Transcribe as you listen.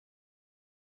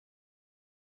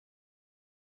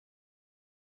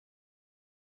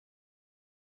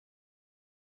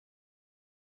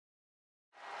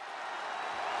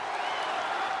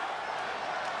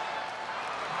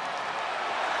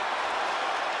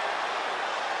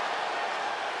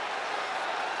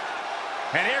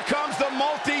And here comes the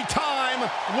multi-time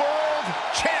world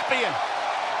champion.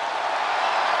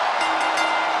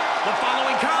 The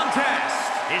following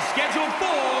contest is scheduled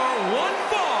for one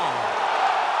fall.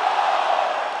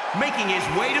 Making his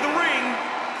way to the ring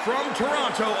from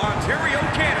Toronto, Ontario,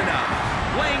 Canada,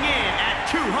 weighing in at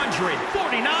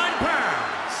 249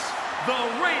 pounds, the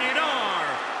Rated R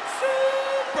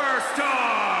Superstar,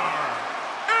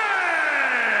 Edge!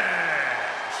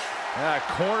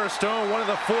 Cornerstone, one of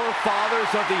the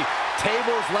forefathers of the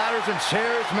tables, ladders, and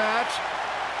chairs match.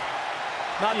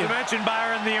 Not to mention,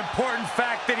 Byron, the important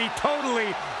fact that he totally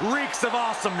reeks of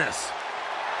awesomeness.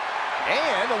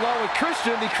 And along with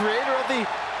Christian, the creator of the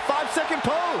 5-second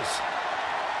pose.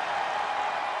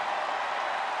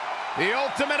 The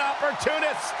ultimate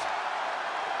opportunist.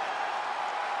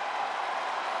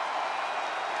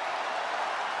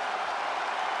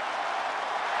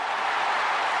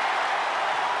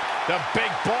 The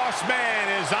Big Boss Man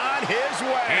is on his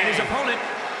way. And his opponent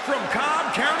from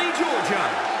Cobb County, Georgia,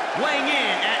 weighing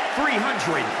in at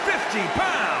 350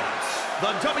 pounds,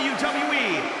 the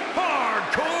WWE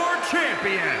Hardcore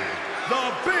Champion,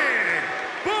 the Big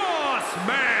Boss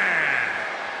Man.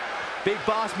 Big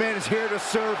Boss Man is here to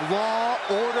serve law,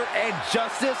 order, and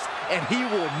justice, and he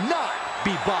will not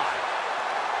be bought.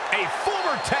 A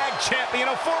former tag champion,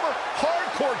 a former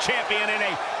hardcore champion, and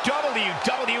a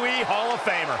WWE Hall of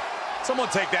Famer. Someone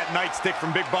take that nightstick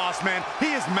from Big Boss Man.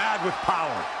 He is mad with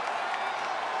power.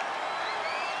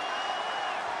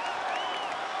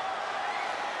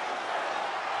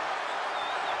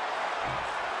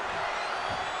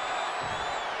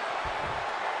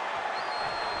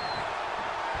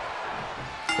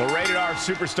 The Rated R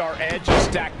Superstar Edge has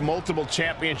stacked multiple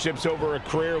championships over a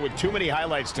career with too many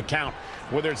highlights to count.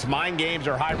 Whether it's mind games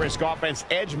or high-risk offense,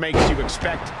 Edge makes you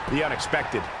expect the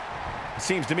unexpected. It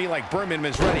seems to me like Berman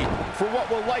is ready for what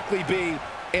will likely be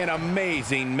an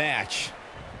amazing match.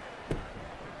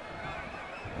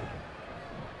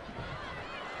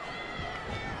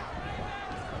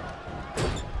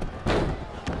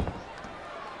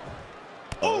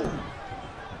 Oh!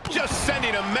 Just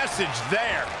sending a message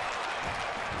there.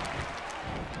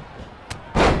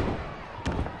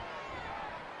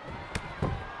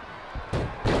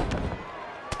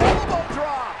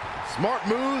 Smart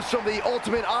moves from the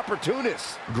ultimate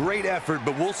opportunist. Great effort,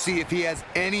 but we'll see if he has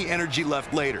any energy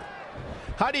left later.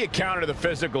 How do you counter the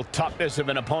physical toughness of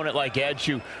an opponent like Edge,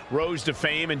 who rose to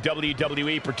fame in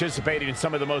WWE, participating in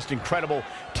some of the most incredible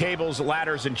tables,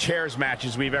 ladders, and chairs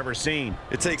matches we've ever seen?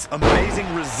 It takes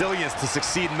amazing resilience to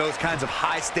succeed in those kinds of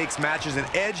high-stakes matches, and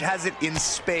Edge has it in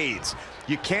spades.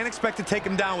 You can't expect to take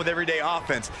him down with everyday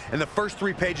offense in the first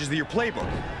 3 pages of your playbook.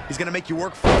 He's going to make you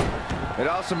work for it. It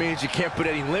also means you can't put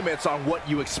any limits on what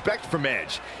you expect from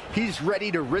Edge. He's ready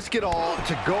to risk it all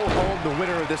to go home the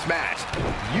winner of this match.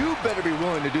 You better be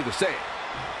willing to do the same.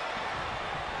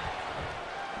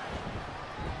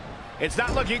 It's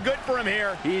not looking good for him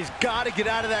here. He's got to get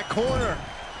out of that corner.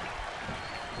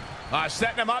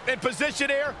 Setting him up in position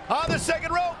here on the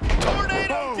second rope.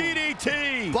 Tornado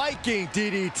DDT. Viking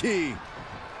DDT.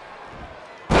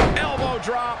 Elbow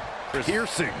drop.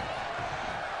 Piercing.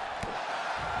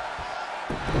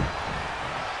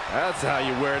 That's how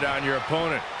you wear down your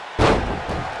opponent.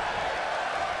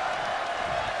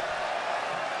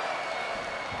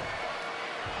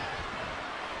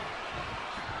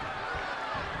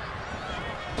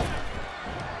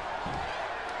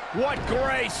 What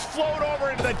grace. Float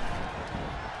over into the...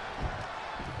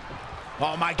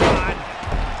 Oh, my God.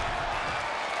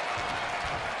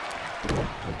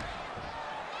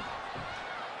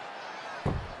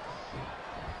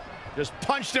 Just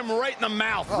punched him right in the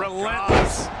mouth. Oh,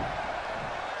 relentless. God.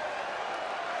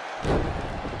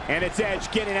 And it's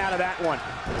Edge getting out of that one.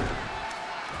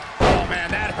 Oh, man,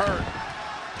 that hurt.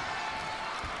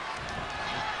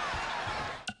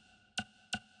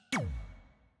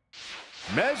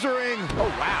 Measuring.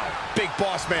 Oh, wow. Big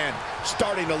Boss Man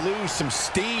starting to lose some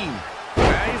steam.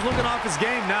 Yeah, he's looking off his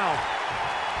game now.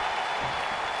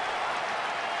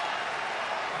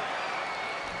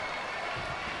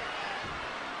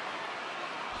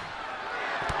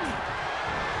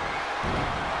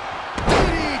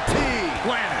 DDT.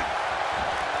 Planet.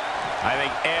 I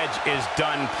think Edge is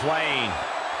done playing.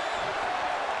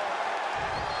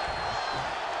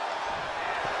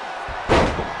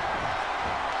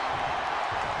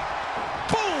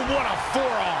 Boom, what a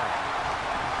forearm.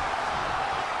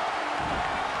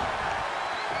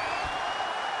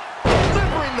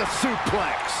 Delivering the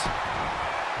suplex.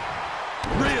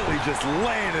 Really just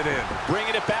laying it in.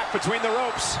 Bringing it back between the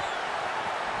ropes.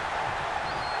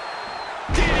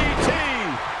 DDT.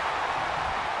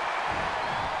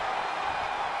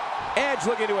 Edge Edge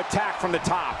looking to attack from the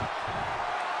top.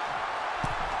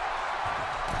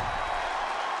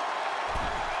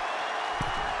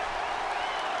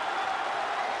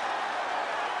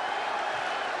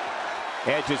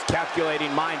 Edge is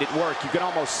calculating mind at work. You can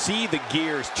almost see the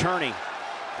gears turning.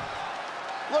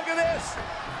 Look at this.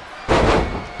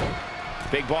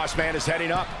 Big Boss Man is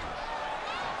heading up.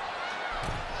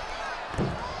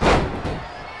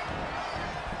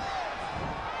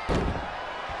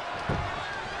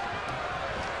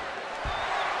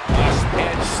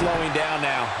 Edge slowing down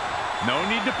now. No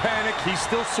need to panic. He's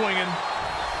still swinging.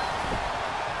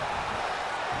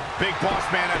 Big Boss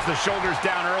Man has the shoulders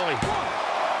down early.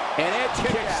 And Edge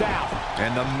kicks out.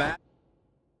 And the match.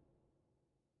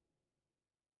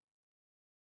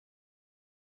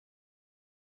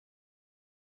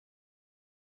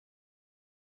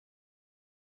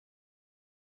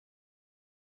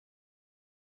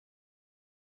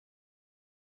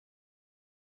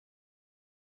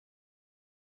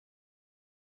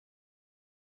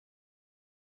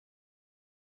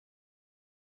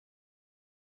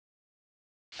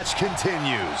 Match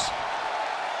continues.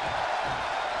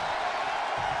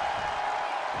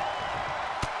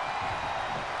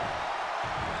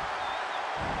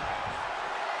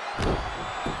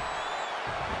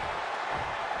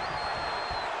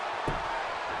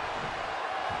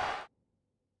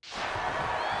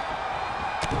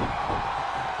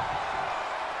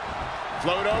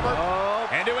 Float over.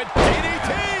 Into a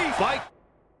DDT. Fight.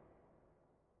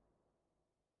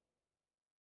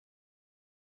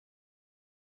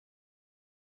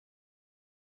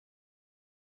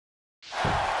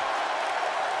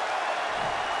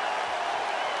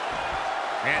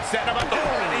 And setting him up the knee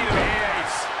to the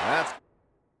face. That's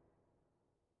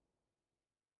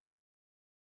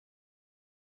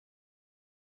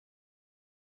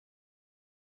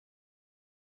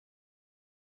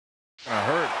gonna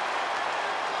hurt.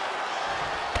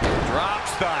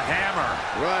 Drops the hammer.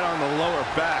 Right on the lower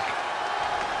back.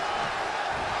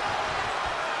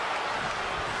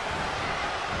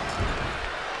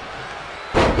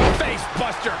 Face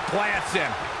buster plants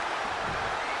him.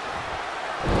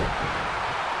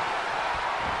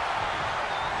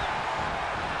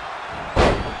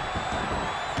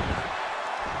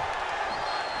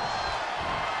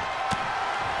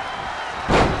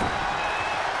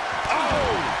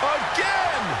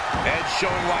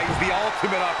 Showing why he's the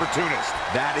ultimate opportunist.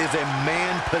 That is a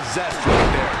man-possessed right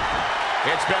there.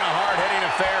 It's been a hard-hitting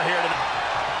affair here tonight.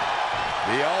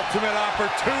 The ultimate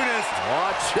opportunist.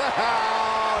 Watch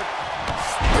out.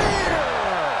 Spear.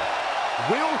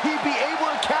 Will he be able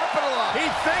to capitalize? He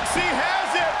thinks he has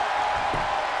it.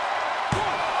 1,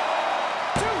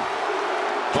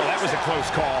 2. Well, that was a close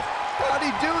call. How'd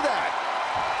he do that?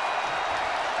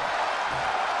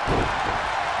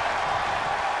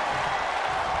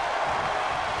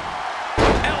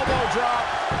 Drop.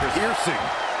 Piercing.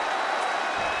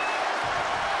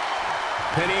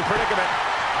 Pinning predicament.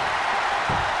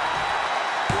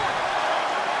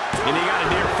 And he got a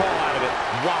near fall out of it.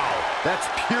 Wow. That's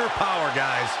pure power,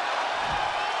 guys.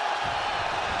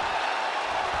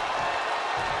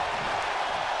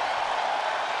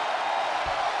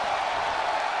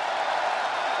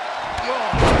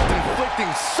 Oh, just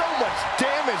inflicting so much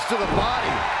damage to the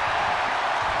body.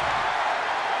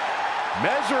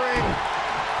 Measuring.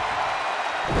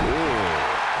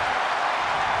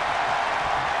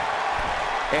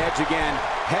 Edge again,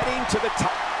 heading to the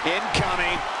top.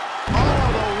 Incoming. Oh,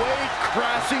 the weight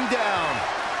crashing down.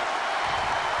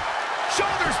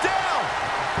 Shoulders down.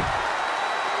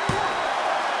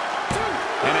 1, 2.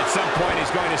 And at some point,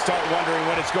 he's going to start wondering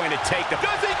what it's going to take to...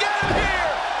 Does he get him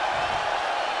here?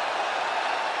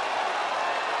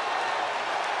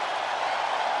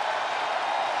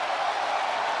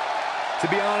 To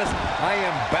be honest, I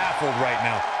am baffled right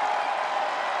now.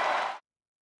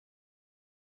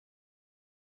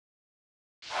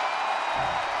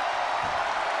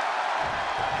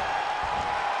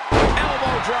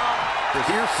 Elbow drop.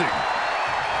 Piercing.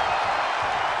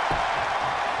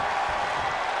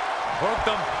 Hooked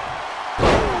him.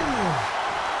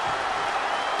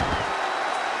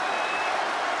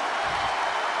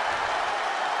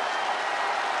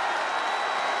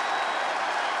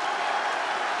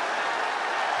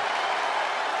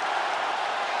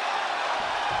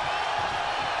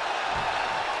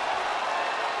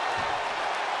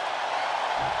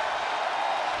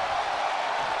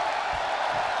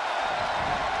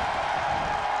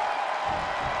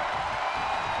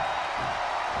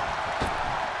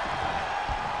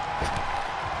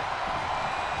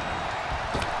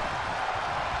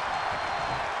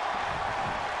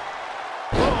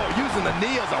 Using the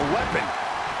knee as a weapon.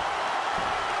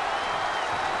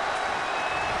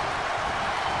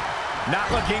 Not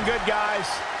looking good, guys.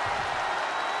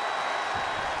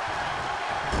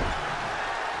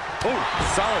 Oh,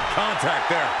 solid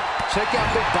contact there. Check out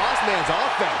Big Bossman's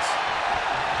offense.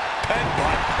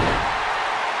 Headbutt.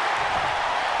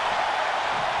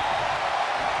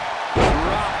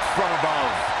 Dropped from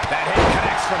above. That hit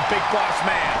connects from Big Boss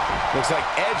Man. Looks like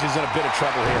Edge is in a bit of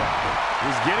trouble here.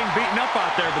 He's getting beaten up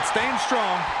out there, but staying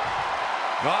strong.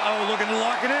 Uh-oh, looking to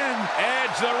lock it in.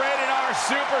 Edge, the Rated R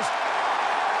Super.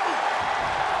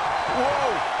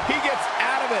 Whoa, he gets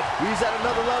out of it. He's at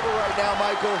another level right now,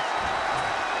 Michael.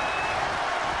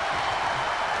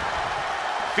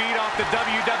 Feed off the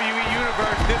WWE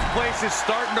Universe. This place is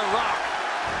starting to rock.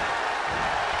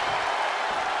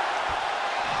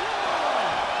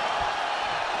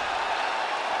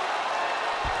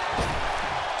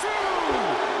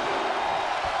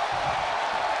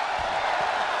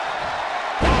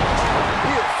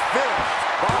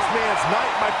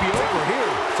 Night might be over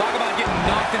here. Talk about getting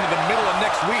knocked into the middle of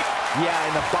next week. Yeah,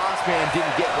 and the Boss Man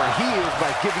didn't get where he is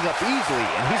by giving up easily,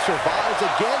 and he survives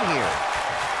again here.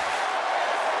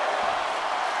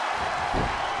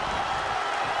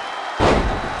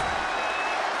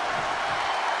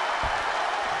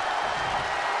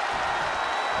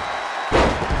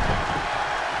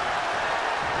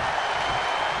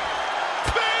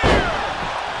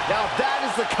 Now that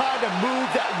is the kind of move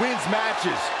that wins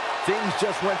matches. Things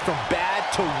just went from bad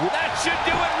to worse. That should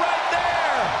do it right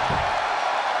there.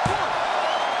 1,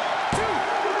 2,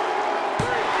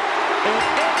 3. And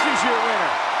Edge is your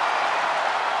winner.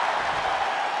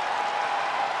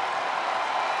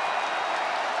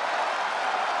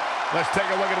 Let's take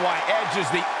a look at why Edge is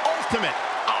the ultimate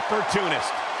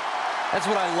opportunist. That's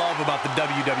what I love about the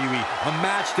WWE. A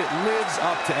match that lives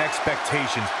up to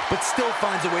expectations, but still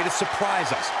finds a way to surprise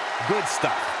us. Good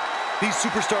stuff. These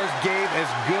superstars gave as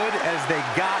good as they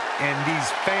got, and these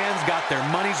fans got their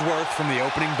money's worth from the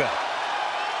opening bell.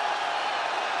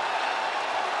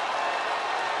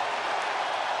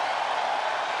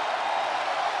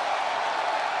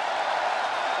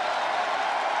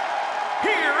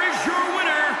 Here is your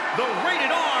winner, the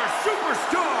Rated R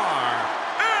Superstar,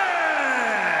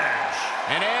 Edge!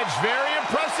 And Edge, very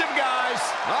impressive, guys.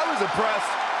 I was impressed.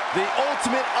 The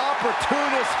ultimate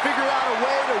opportunist figured out a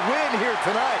way to win here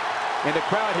tonight. And the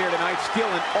crowd here tonight still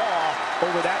in awe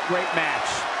over that great match.